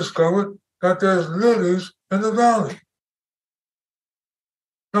 I've discovered that there's lilies in the valley.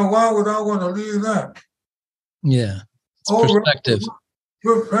 Now, why would I want to leave that? Yeah, it's perspective.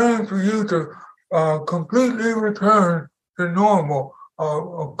 We're praying for you to completely return to normal,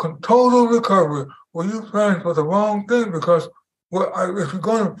 total recovery. Well, you're praying for the wrong thing because if you're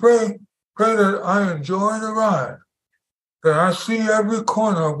going to pray that I enjoy the ride, that I see every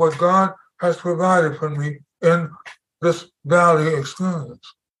corner of what God has provided for me in this valley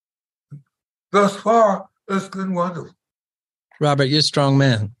experience. Thus far, it's been wonderful. Robert, you're a strong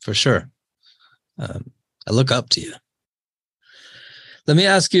man, for sure. I look up to you. Let me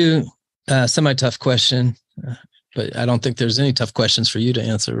ask you a semi-tough question, but I don't think there's any tough questions for you to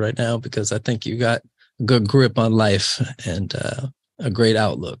answer right now because I think you got a good grip on life and a great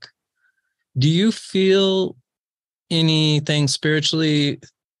outlook. Do you feel anything spiritually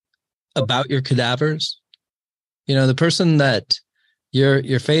about your cadavers? You know, the person that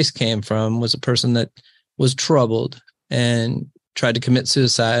your face came from was a person that was troubled and tried to commit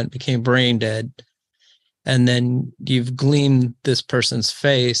suicide, became brain dead. And then you've gleaned this person's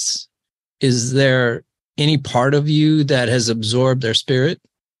face. Is there any part of you that has absorbed their spirit?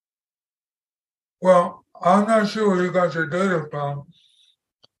 Well, I'm not sure where you got your data from.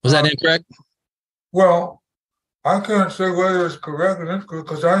 Was that incorrect? Well, I can't say whether it's correct or incorrect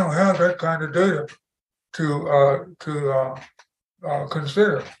because I don't have that kind of data to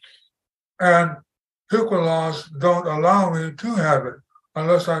consider. And HIPAA laws don't allow me to have it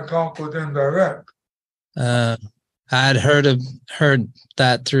unless I talk with them direct. I'd heard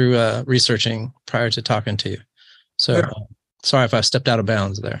that through researching prior to talking to you. So yeah. Sorry if I stepped out of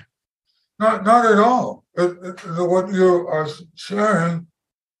bounds there. Not at all. What you are sharing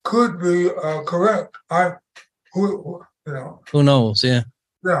could be correct. Who knows? Yeah.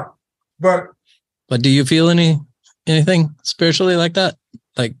 Yeah, but do you feel anything spiritually like that?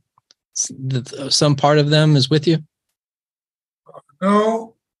 Like some part of them is with you?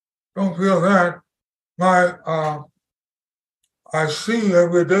 No, don't feel that. I see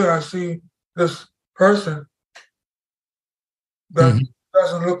every day. I see this person that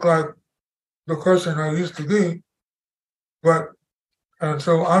doesn't look like the person I used to be, and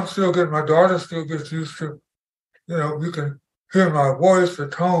so I'm still getting. My daughter still gets used to. You can hear my voice, the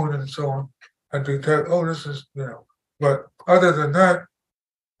tone, and so on, and detect. This is But other than that,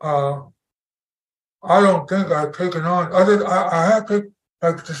 I don't think I've taken on. I have to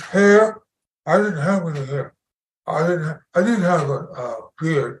like this hair. I didn't have any hair. I didn't have a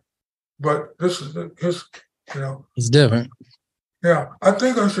beard, but this is his. It's different. Yeah, I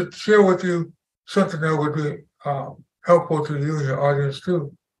think I should share with you something that would be helpful to you and your audience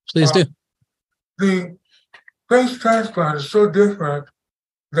too. Please do. the face transplant is so different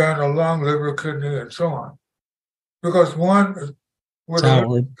than a lung, liver, kidney, and so on, because one is with a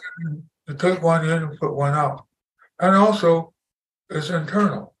liver, you take one in and put one out, and also it's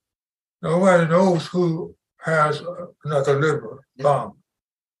internal. Nobody knows who has another liver, lung,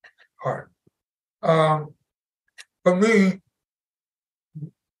 heart. For me,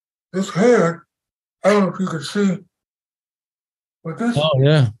 this head, I don't know if you could see, but this,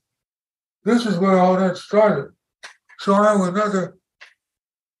 this is where all that started. So I have another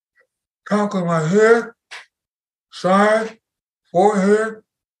talk on my head, side, forehead.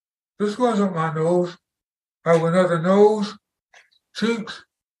 This wasn't my nose. I have another nose, cheeks,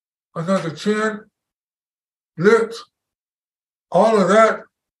 another chin, lips. All of that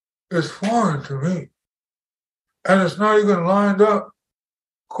is foreign to me. And it's not even lined up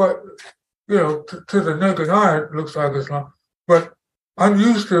quite, to the naked eye, it looks like it's lined. But I'm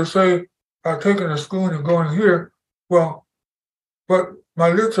used to, say, taking a spoon and going here. Well, but my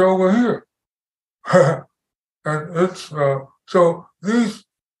lips are over here. And it's, so these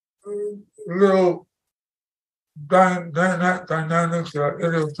little dynamics,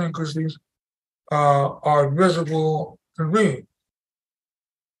 idiosyncrasies, are visible to me,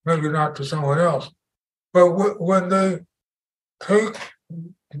 maybe not to someone else. But when they take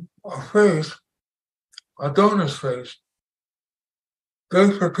a face, a donor's face,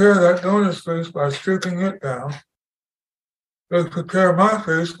 they prepare that donor's face by stripping it down. They prepare my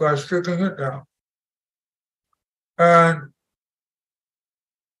face by stripping it down. And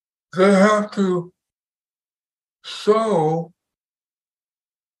they have to sew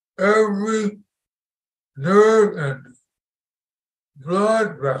every nerve ending,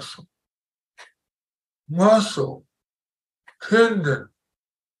 blood vessel, muscle, tendon,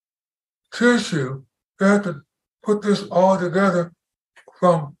 tissue. They have to put this all together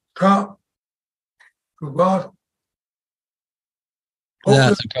from top to bottom.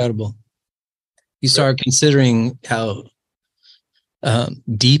 That's incredible. You start considering how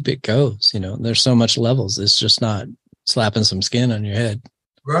deep it goes. There's so much levels. It's just not slapping some skin on your head.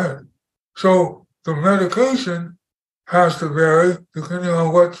 Right. So the medication has to vary depending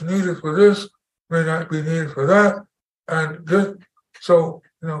on what's needed for this, may not be needed for that. And just, so,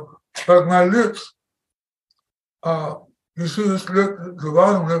 like my lips, you see this lip, the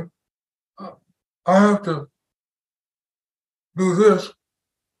bottom lip, I have to do this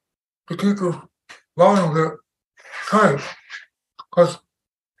to keep the bottom lip tight, because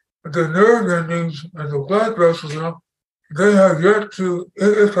the nerve endings and the blood vessels, they have yet to,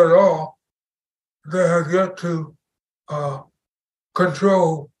 if at all, they have yet to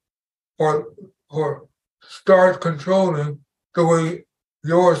control or start controlling the way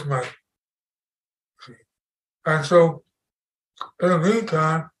yours might. And so, in the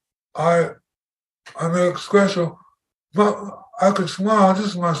meantime, I make special, but I could smile. This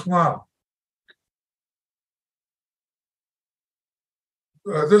is my smile.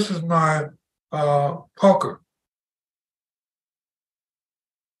 This is my pucker.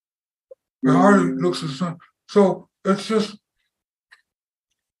 The heart looks the same. So it's just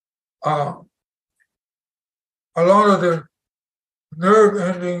a lot of the nerve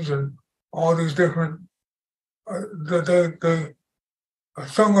endings and all these different,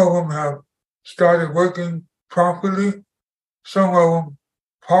 some of them have started working properly, some of them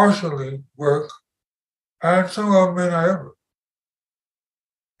partially work, and some of them may not ever.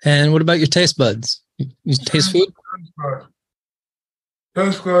 And what about your taste buds? You taste food?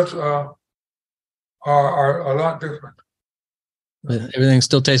 Taste buds are a lot different. But everything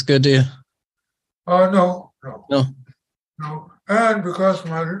still tastes good to you? No. And because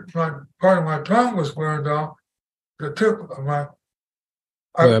my part of my tongue was wearing down, the tip of my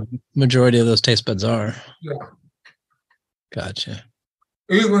majority of those taste buds are. Yeah. Gotcha.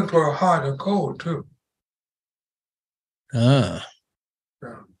 Even for hot and cold too. Ah.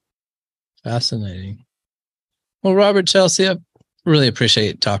 Yeah. Fascinating. Well, Robert, Chelsea, I really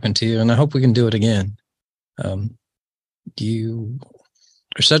appreciate talking to you, and I hope we can do it again. You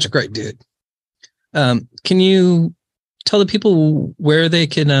are such a great dude. Can you tell the people where they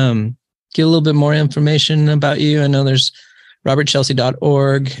can get a little bit more information about you? I know there's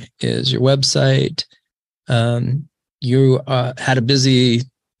robertchelsea.org is your website. You had a busy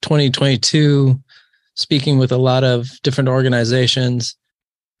 2022 speaking with a lot of different organizations.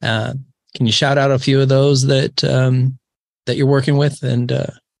 Can you shout out a few of those that you're working with and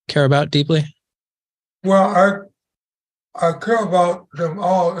care about deeply? Well, I care about them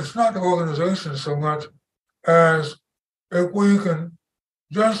all. It's not the organization so much as if we can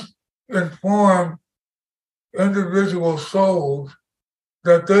just inform individual souls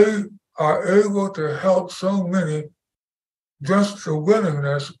that they are able to help so many just the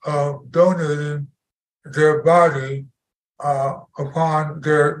willingness of donating their body upon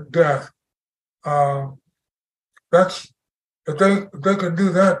their death. That's if they can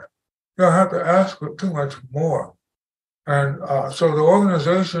do that, you don't have to ask for too much more. And so the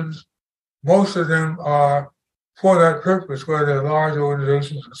organizations, most of them are for that purpose, whether they're large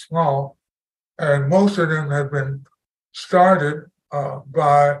organizations or small, and most of them have been started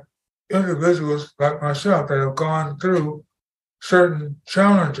by individuals like myself that have gone through certain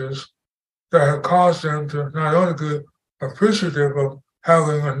challenges that have caused them to not only be appreciative of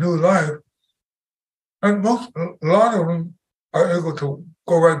having a new life, and a lot of them are able to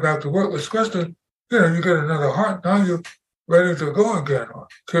go right back to work, especially, you get another heart, now you're ready to go again, or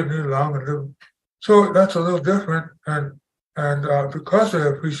kidney, lung, and liver. So that's a little different, and because they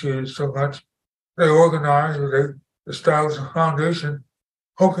appreciate it so much, they organize or they establish a foundation,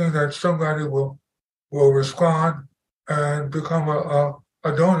 hoping that somebody will respond and become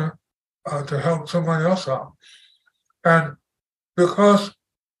a donor to help somebody else out. And because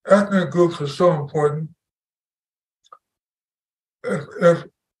ethnic groups are so important, if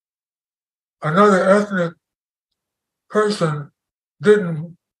another ethnic person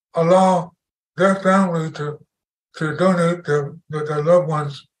didn't allow their family to donate their loved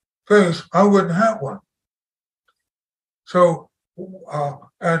one's face, I wouldn't have one. So,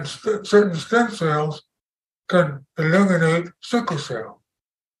 and certain stem cells can eliminate sickle cell.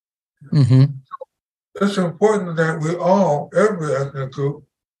 Mm-hmm. It's important that we all, every ethnic group,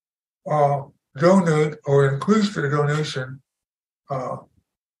 donate or increase their donation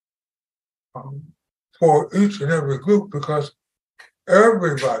for each and every group, because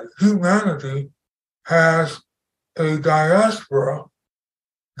everybody, humanity, has a diaspora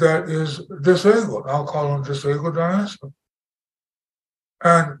that is disabled. I'll call them disabled diaspora.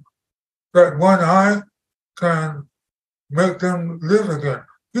 And that one eye can make them live again.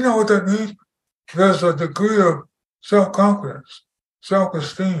 You know what that means? There's a degree of self-confidence,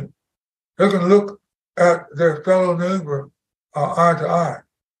 self-esteem. They can look at their fellow neighbor eye to eye,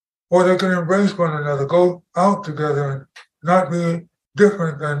 or they can embrace one another, go out together and not be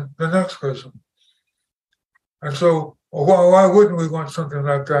different than the next person. And so why wouldn't we want something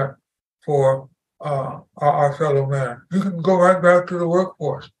like that for our fellow man? You can go right back to the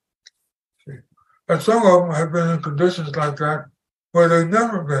workforce. And some of them have been in conditions like that where they've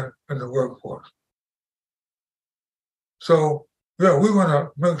never been in the workforce. So, yeah, we want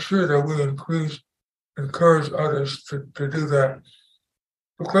to make sure that we encourage others to do that.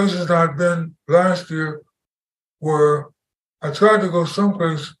 The places I've been last year were, I tried to go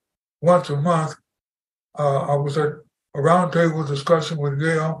someplace once a month. I was at a roundtable discussion with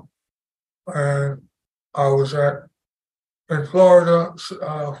Yale, and I was in Florida,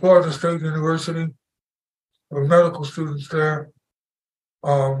 Florida State University, with medical students there.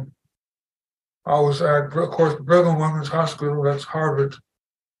 I was at, of course, Brigham Women's Hospital, that's Harvard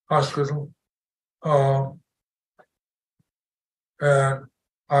Hospital. And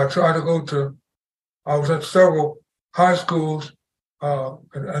I tried to I was at several high schools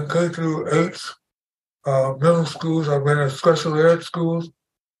and K through 8s, middle schools. I've been at special ed schools.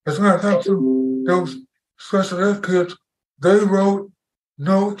 As a matter of fact, those special ed kids, they wrote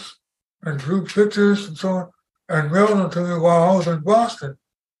notes and drew pictures and so on and mailed them to me while I was in Boston.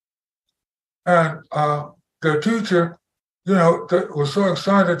 And their teacher, was so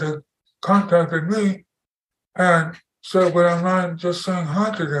excited they contacted me and said, would I mind just saying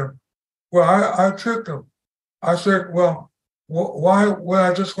hi to them? Well, I tricked them. I said, well, why would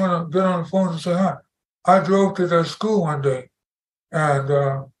I just want to get on the phone and say hi? I drove to their school one day, and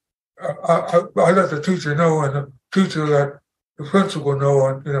I let the teacher know, and the teacher let the principal know,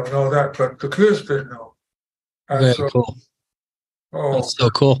 and know that, but the kids didn't know. And Very cool. That's so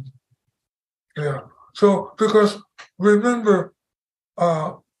cool. Yeah. So, because remember,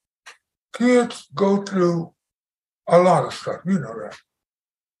 kids go through a lot of stuff. You know that.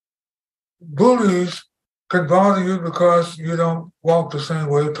 Bullies can bother you because you don't walk the same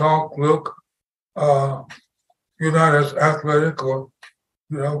way, talk, look. You're not as athletic or,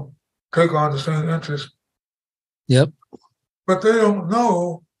 take on the same interests. Yep. But they don't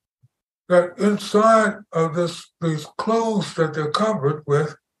know that inside of these clothes that they're covered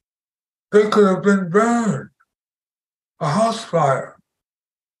with, they could have been burned, a house fire,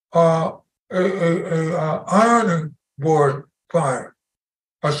 a ironing board fire,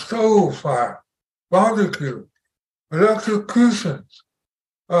 a stove fire, barbecue, electrocutions.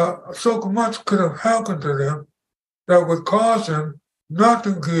 So much could have happened to them that would cause them not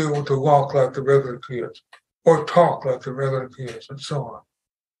to be able to walk like the regular kids or talk like the regular kids and so on.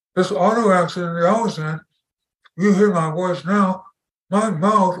 this auto accident that I was in, you hear my voice now, my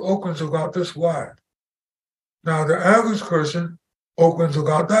mouth opens about this wide. Now, the average person opens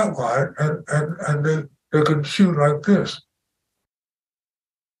about that wide, and they can shoot like this.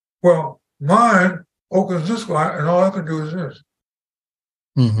 Well, mine opens this wide, and all I can do is this.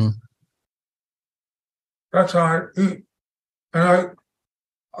 Mm-hmm. That's how I eat. And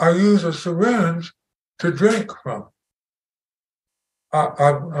I use a syringe to drink from.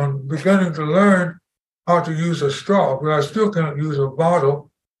 I'm beginning to learn how to use a straw, but I still can't use a bottle,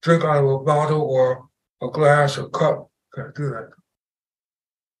 drink out of a bottle or a glass or cup. Can't do that.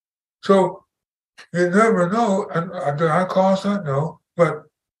 So you never know, and did I cause that? No, but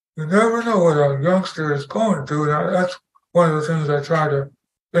you never know what a youngster is going through. And that's one of the things I try to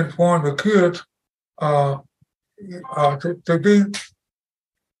inform the kids to be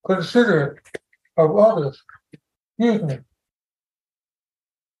considerate of others. Excuse me.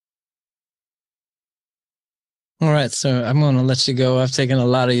 All right, sir. I'm going to let you go. I've taken a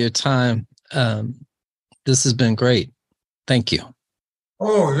lot of your time. This has been great. Thank you.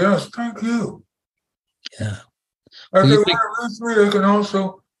 Oh, yes, thank you. Yeah. If they want to reach me,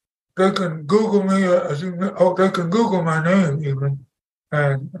 they can Google me, they can Google my name even,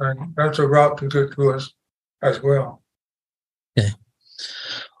 and that's a route to get to us as well. Okay.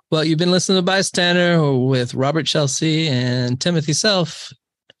 Well, you've been listening to Bystander with Robert Chelsea and Timothy Self.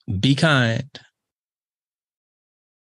 Be kind.